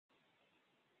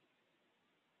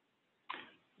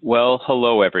Well,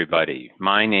 hello everybody.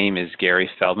 My name is Gary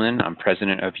Feldman. I'm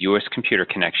president of US Computer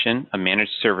Connection, a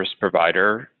managed service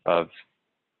provider of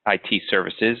IT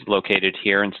services located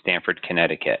here in Stamford,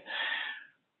 Connecticut.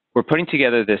 We're putting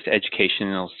together this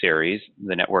educational series,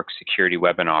 the Network Security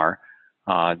Webinar,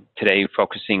 today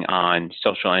focusing on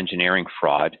social engineering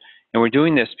fraud. And we're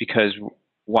doing this because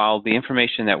while the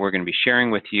information that we're going to be sharing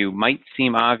with you might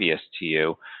seem obvious to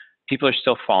you, people are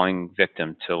still falling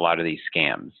victim to a lot of these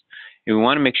scams. And we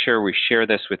want to make sure we share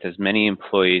this with as many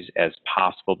employees as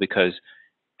possible because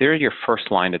they're your first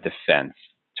line of defense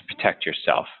to protect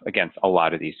yourself against a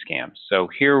lot of these scams. So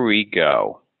here we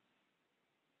go.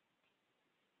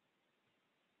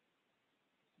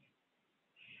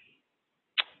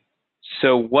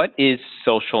 So what is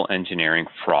social engineering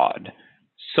fraud?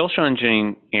 Social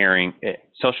engineering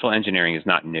is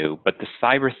not new, but the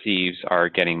cyber thieves are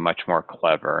getting much more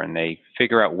clever, and they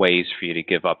figure out ways for you to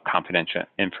give up confidential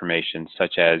information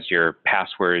such as your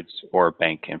passwords or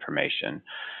bank information.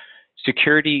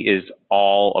 Security is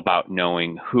all about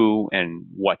knowing who and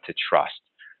what to trust,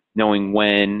 knowing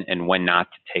when and when not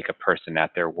to take a person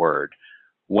at their word,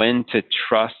 when to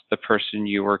trust the person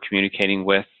you are communicating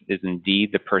with is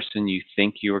indeed the person you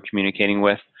think you are communicating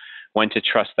with, when to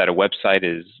trust that a website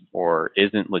is or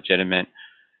isn't legitimate,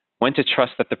 when to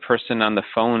trust that the person on the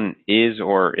phone is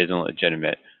or isn't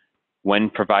legitimate, when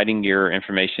providing your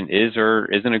information is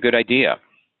or isn't a good idea.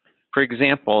 For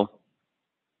example,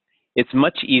 it's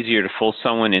much easier to fool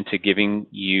someone into giving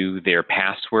you their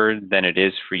password than it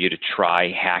is for you to try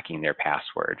hacking their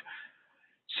password.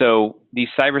 So these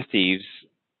cyber thieves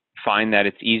find that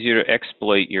it's easier to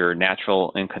exploit your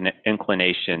natural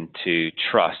inclination to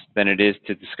trust than it is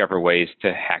to discover ways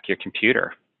to hack your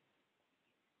computer.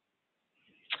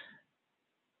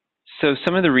 So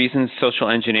some of the reasons social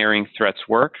engineering threats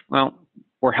work, well,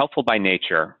 we're helpful by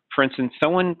nature. For instance,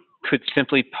 someone could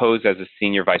simply pose as a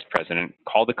senior vice president,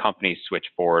 call the company's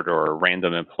switchboard or a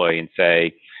random employee and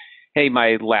say, hey,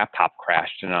 my laptop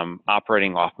crashed and I'm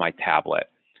operating off my tablet,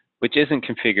 which isn't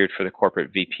configured for the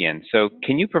corporate VPN. So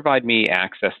can you provide me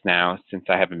access now since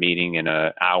I have a meeting in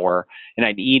an hour and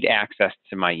I need access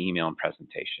to my email and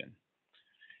presentation?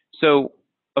 So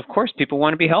of course, people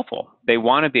want to be helpful. They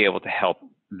want to be able to help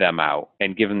them out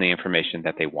and give them the information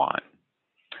that they want.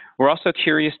 We're also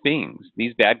curious beings.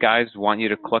 These bad guys want you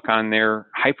to click on their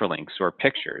hyperlinks or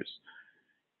pictures.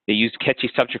 They use catchy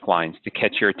subject lines to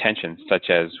catch your attention, such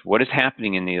as what is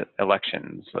happening in the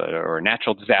elections or a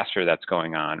natural disaster that's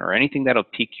going on or anything that'll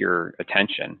pique your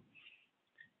attention.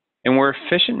 And we're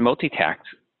efficient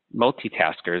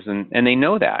multitaskers, and they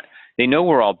know that. They know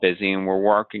we're all busy and we're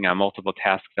working on multiple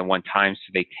tasks at one time,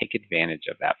 so they take advantage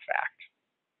of that fact.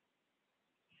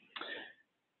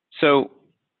 So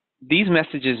these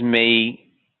messages may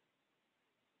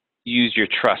use your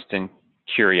trust and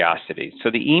curiosity. So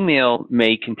the email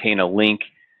may contain a link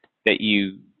that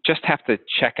you just have to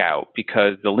check out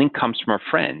because the link comes from a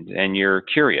friend and you're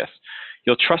curious.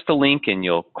 You'll trust the link and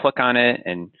you'll click on it,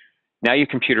 and now your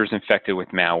computer is infected with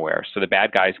malware. So the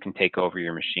bad guys can take over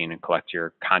your machine and collect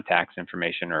your contacts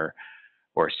information or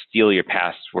steal your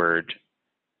password.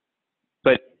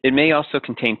 But it may also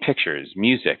contain pictures,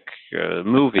 music,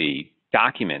 movie,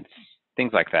 documents,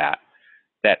 things like that,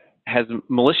 that has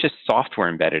malicious software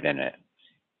embedded in it.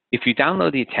 If you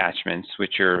download the attachments,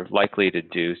 which you're likely to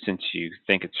do since you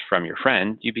think it's from your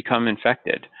friend, you become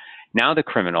infected. Now the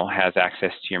criminal has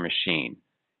access to your machine,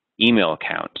 email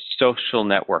accounts, social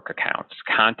network accounts,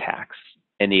 contacts,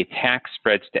 and the attack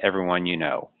spreads to everyone you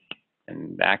know.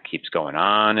 And that keeps going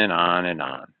on and on and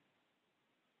on.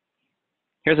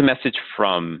 Here's a message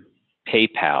from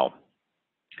PayPal.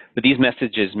 But these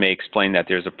messages may explain that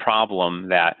there's a problem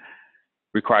that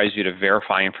requires you to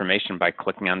verify information by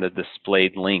clicking on the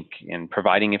displayed link and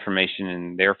providing information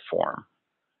in their form.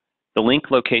 The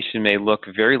link location may look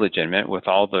very legitimate with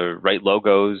all the right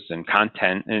logos and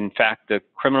content. And in fact, the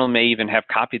criminal may even have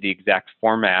copied the exact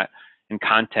format and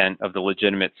content of the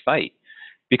legitimate site.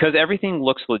 Because everything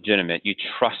looks legitimate, you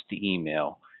trust the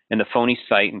email and the phony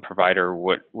site and provider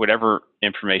whatever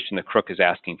information the crook is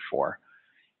asking for.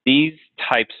 These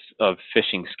types of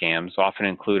phishing scams often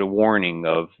include a warning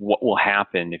of what will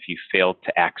happen if you fail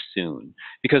to act soon,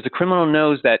 because the criminal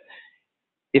knows that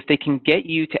if they can get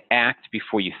you to act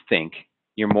before you think,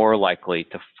 you're more likely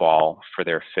to fall for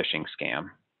their phishing scam.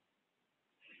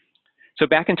 So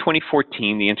back in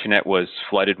 2014, the internet was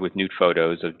flooded with nude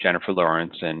photos of Jennifer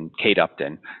Lawrence and Kate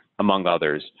Upton, among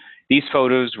others. These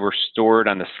photos were stored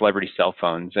on the celebrity cell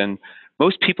phones, and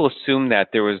most people assumed that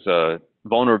there was a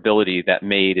vulnerability that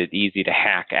made it easy to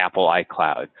hack Apple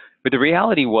iCloud. But the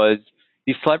reality was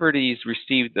These celebrities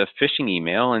received the phishing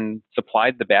email and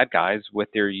supplied the bad guys with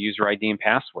their user ID and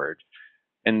password.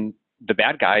 And the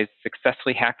bad guys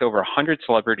successfully hacked over 100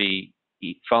 celebrity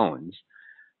phones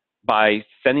by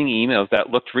sending emails that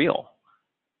looked real,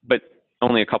 but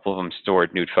only a couple of them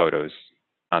stored nude photos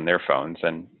on their phones,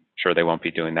 and sure they won't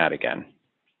be doing that again.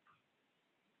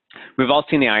 We've all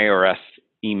seen the IRS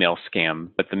email scam,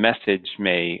 but the message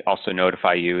may also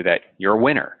notify you that you're a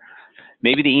winner.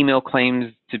 Maybe the email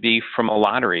claims to be from a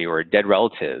lottery or a dead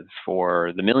relative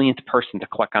or the millionth person to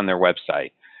click on their website.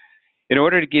 In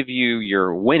order to give you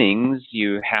your winnings,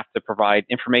 you have to provide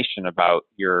information about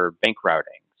your bank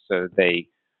routing so they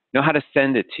know how to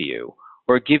send it to you,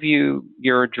 or give you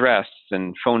your address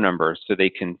and phone number so they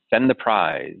can send the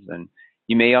prize. And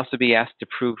you may also be asked to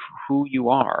prove who you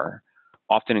are,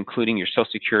 often including your social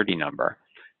security number.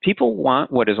 People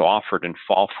want what is offered and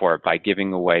fall for it by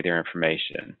giving away their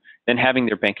information, then having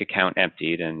their bank account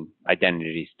emptied and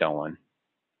identity stolen.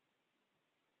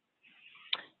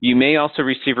 You may also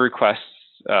receive requests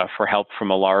for help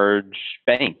from a large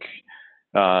bank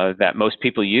that most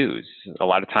people use. A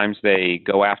lot of times they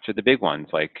go after the big ones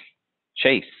like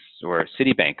Chase or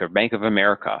Citibank or Bank of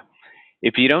America.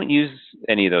 If you don't use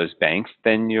any of those banks,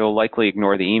 then you'll likely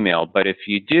ignore the email. But if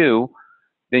you do,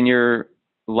 then you're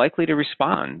likely to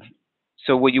respond.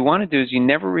 So what you want to do is you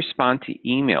never respond to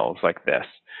emails like this.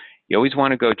 You always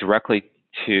want to go directly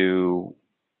to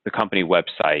the company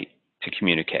website to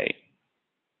communicate.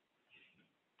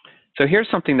 So here's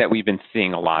something that we've been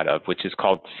seeing a lot of, which is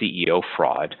called CEO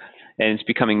fraud, and it's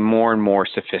becoming more and more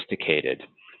sophisticated.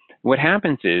 What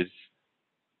happens is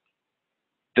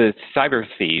the cyber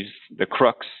thieves, the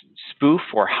crooks, spoof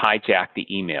or hijack the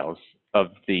emails of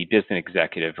the business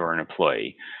executive or an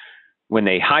employee. When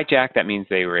they hijack, that means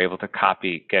they were able to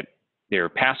get their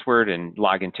password and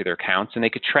log into their accounts, and they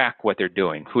could track what they're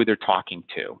doing, who they're talking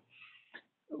to,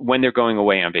 when they're going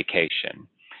away on vacation.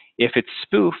 If it's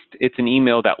spoofed, it's an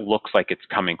email that looks like it's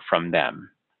coming from them.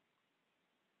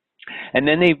 And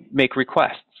then they make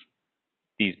requests,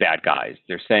 these bad guys.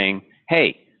 They're saying,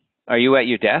 hey, are you at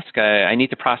your desk? I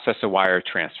need to process a wire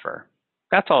transfer.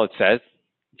 That's all it says.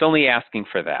 It's only asking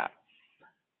for that.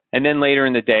 And then later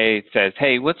in the day, it says,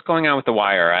 hey, what's going on with the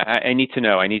wire? I need to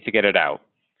know. I need to get it out.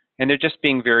 And they're just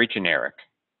being very generic.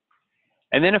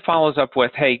 And then it follows up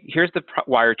with, hey, here's the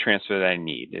wire transfer that I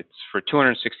need. It's for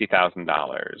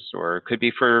 $260,000, or it could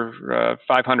be for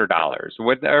 $500,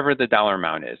 whatever the dollar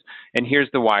amount is. And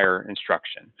here's the wire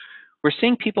instruction. We're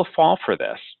seeing people fall for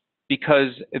this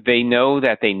because they know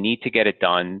that they need to get it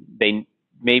done.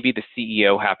 Maybe the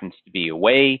CEO happens to be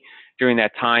away during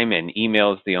that time, and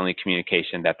email is the only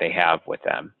communication that they have with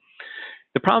them.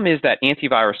 The problem is that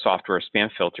antivirus software spam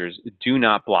filters do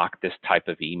not block this type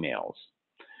of emails.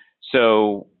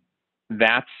 So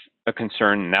that's a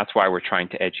concern, and that's why we're trying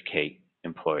to educate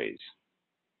employees.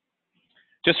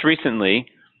 Just recently,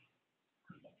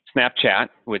 Snapchat,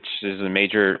 which is a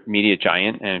major media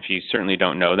giant, and if you certainly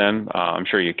don't know them, I'm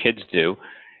sure your kids do,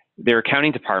 their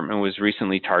accounting department was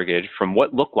recently targeted from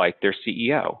what looked like their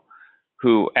CEO,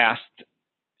 who asked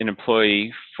an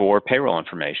employee for payroll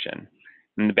information.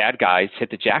 And the bad guys hit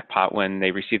the jackpot when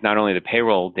they received not only the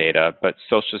payroll data, but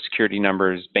social security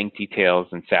numbers, bank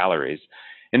details, and salaries.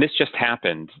 And this just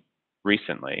happened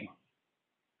recently.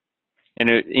 And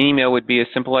an email would be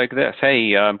as simple like this.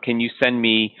 Hey, can you send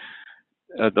me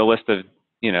the list of,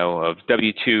 of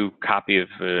W-2 copy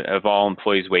of all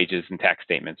employees' wages and tax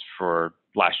statements for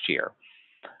last year?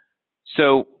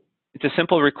 So it's a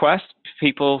simple request.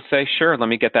 People say, sure, let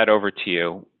me get that over to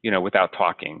you, without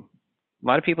talking. A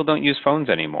lot of people don't use phones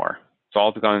anymore. It's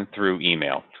all going through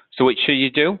email. So what should you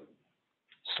do?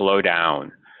 Slow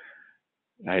down.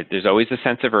 There's always a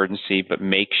sense of urgency, but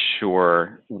make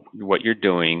sure what you're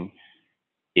doing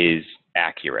is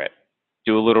accurate.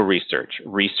 Do a little research.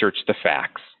 Research the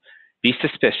facts. Be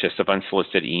suspicious of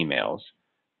unsolicited emails.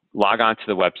 Log on to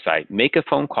the website. Make a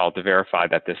phone call to verify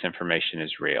that this information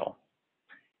is real.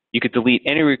 You could delete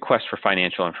any request for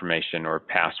financial information or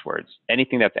passwords.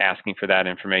 Anything that's asking for that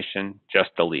information,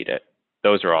 just delete it.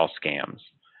 Those are all scams.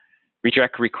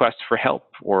 Reject requests for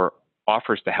help or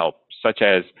offers to help, such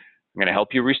as, I'm going to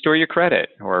help you restore your credit,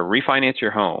 or refinance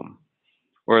your home,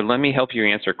 or let me help you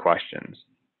answer questions.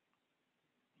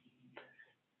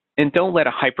 And don't let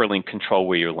a hyperlink control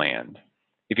where you land.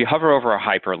 If you hover over a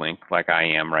hyperlink like I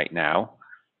am right now,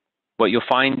 what you'll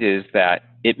find is that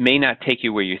it may not take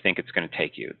you where you think it's going to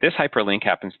take you. This hyperlink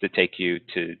happens to take you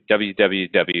to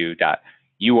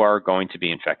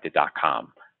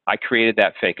www.youaregoingtobeinfected.com. I created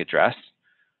that fake address,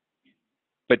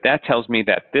 but that tells me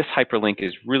that this hyperlink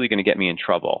is really going to get me in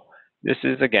trouble. This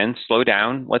is, again, slow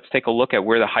down. Let's take a look at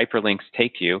where the hyperlinks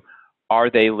take you. Are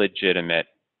they legitimate?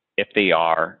 If they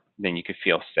are, then you could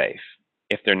feel safe.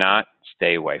 If they're not,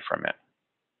 stay away from it.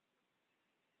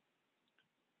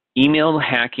 Email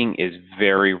hacking is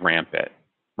very rampant,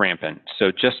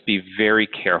 so just be very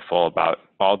careful about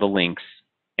all the links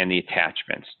and the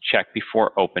attachments. Check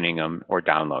before opening them or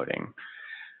downloading.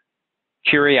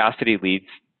 Curiosity leads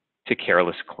to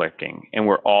careless clicking, and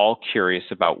we're all curious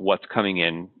about what's coming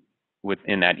in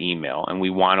within that email, and we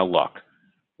want to look.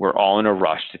 We're all in a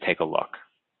rush to take a look.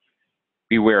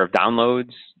 Beware of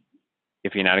downloads.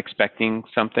 If you're not expecting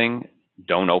something,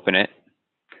 don't open it.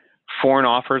 Foreign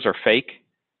offers are fake.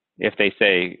 If they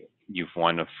say you've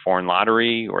won a foreign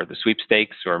lottery or the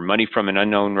sweepstakes or money from an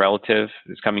unknown relative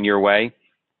is coming your way,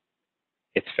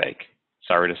 it's fake.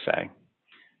 Sorry to say.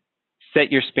 Set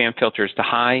your spam filters to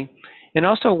high, and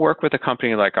also work with a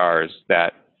company like ours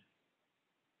that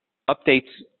updates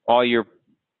all your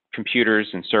computers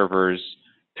and servers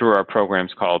through our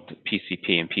programs called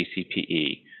PCP and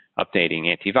PCPE,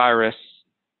 updating antivirus,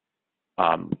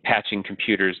 patching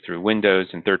computers through Windows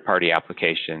and third-party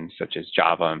applications such as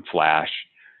Java and Flash,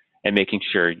 and making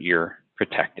sure you're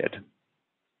protected.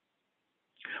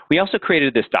 We also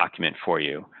created this document for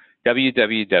you,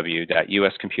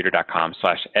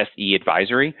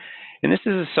 www.uscomputer.com/SE-advisory. And this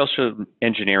is a social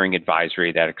engineering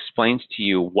advisory that explains to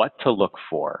you what to look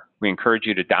for. We encourage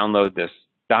you to download this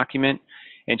document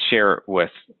and share it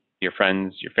with your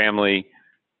friends, your family,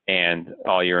 and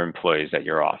all your employees at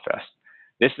your office.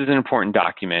 This is an important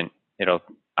document. It'll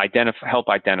help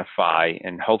identify,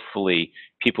 and hopefully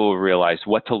people will realize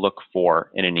what to look for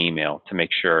in an email to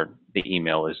make sure the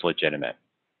email is legitimate.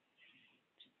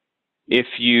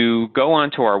 If you go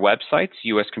onto our websites,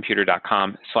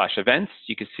 uscomputer.com/events,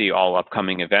 you can see all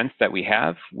upcoming events that we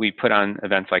have. We put on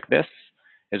events like this,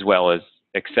 as well as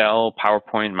Excel,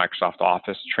 PowerPoint, Microsoft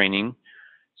Office training.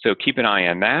 So keep an eye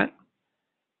on that.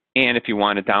 And if you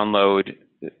want to download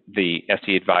the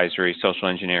SE Advisory, Social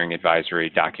Engineering Advisory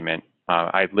document,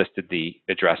 I've listed the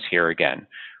address here again.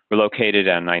 We're located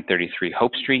on 933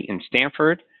 Hope Street in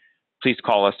Stamford. Please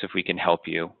call us if we can help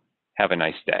you. Have a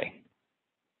nice day.